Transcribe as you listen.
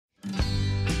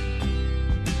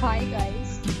Hi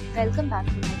guys, welcome back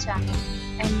to my channel.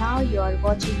 And now you are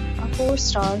watching a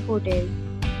 4-star hotel.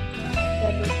 The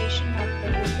location of the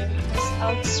hotel is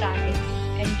outstanding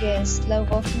and guests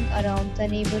love walking around the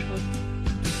neighborhood.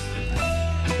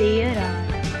 There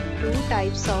are two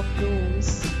types of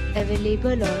rooms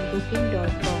available on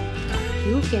booking.com.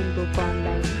 You can book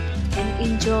online and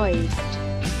enjoy it.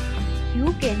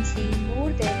 You can see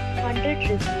more than 100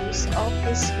 reviews of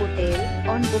this hotel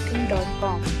on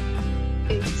booking.com.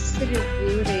 Its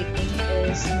review rating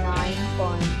is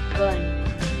 9.1,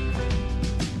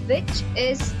 which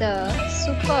is the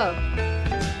superb.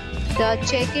 The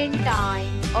check-in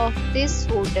time of this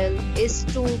hotel is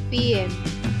 2 p.m.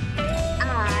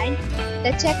 and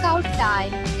the checkout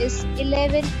time is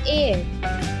 11 a.m.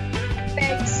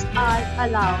 Pets are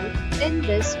allowed in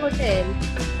this hotel.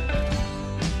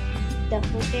 The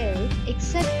hotel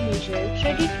accepts major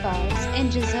credit cards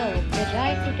and reserves the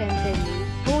right to temporarily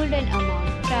hold an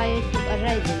amount prior to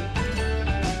arrival.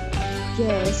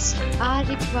 Guests are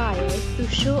required to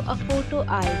show a photo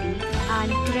ID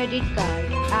and credit card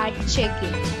at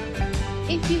check-in.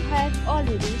 If you have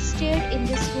already stayed in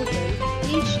this hotel,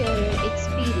 please share your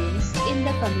experience in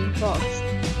the comment box.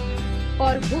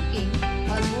 For booking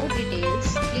or more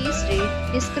details, please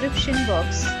read description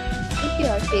box. If you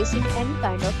are facing any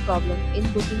kind of problem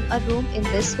in booking a room in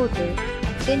this hotel,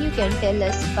 then you can tell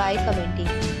us by commenting.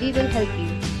 We will help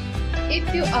you.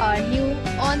 If you are new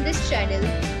on this channel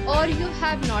or you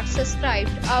have not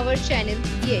subscribed our channel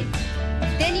yet,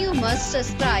 then you must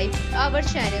subscribe our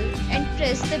channel and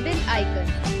press the bell icon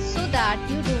so that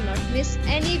you do not miss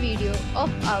any video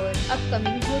of our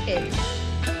upcoming hotel.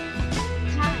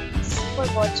 Thanks for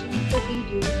watching the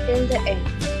video till the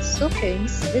end. So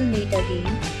friends, we'll meet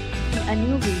again in a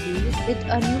new video with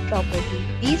a new property.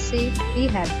 Be safe, be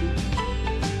happy.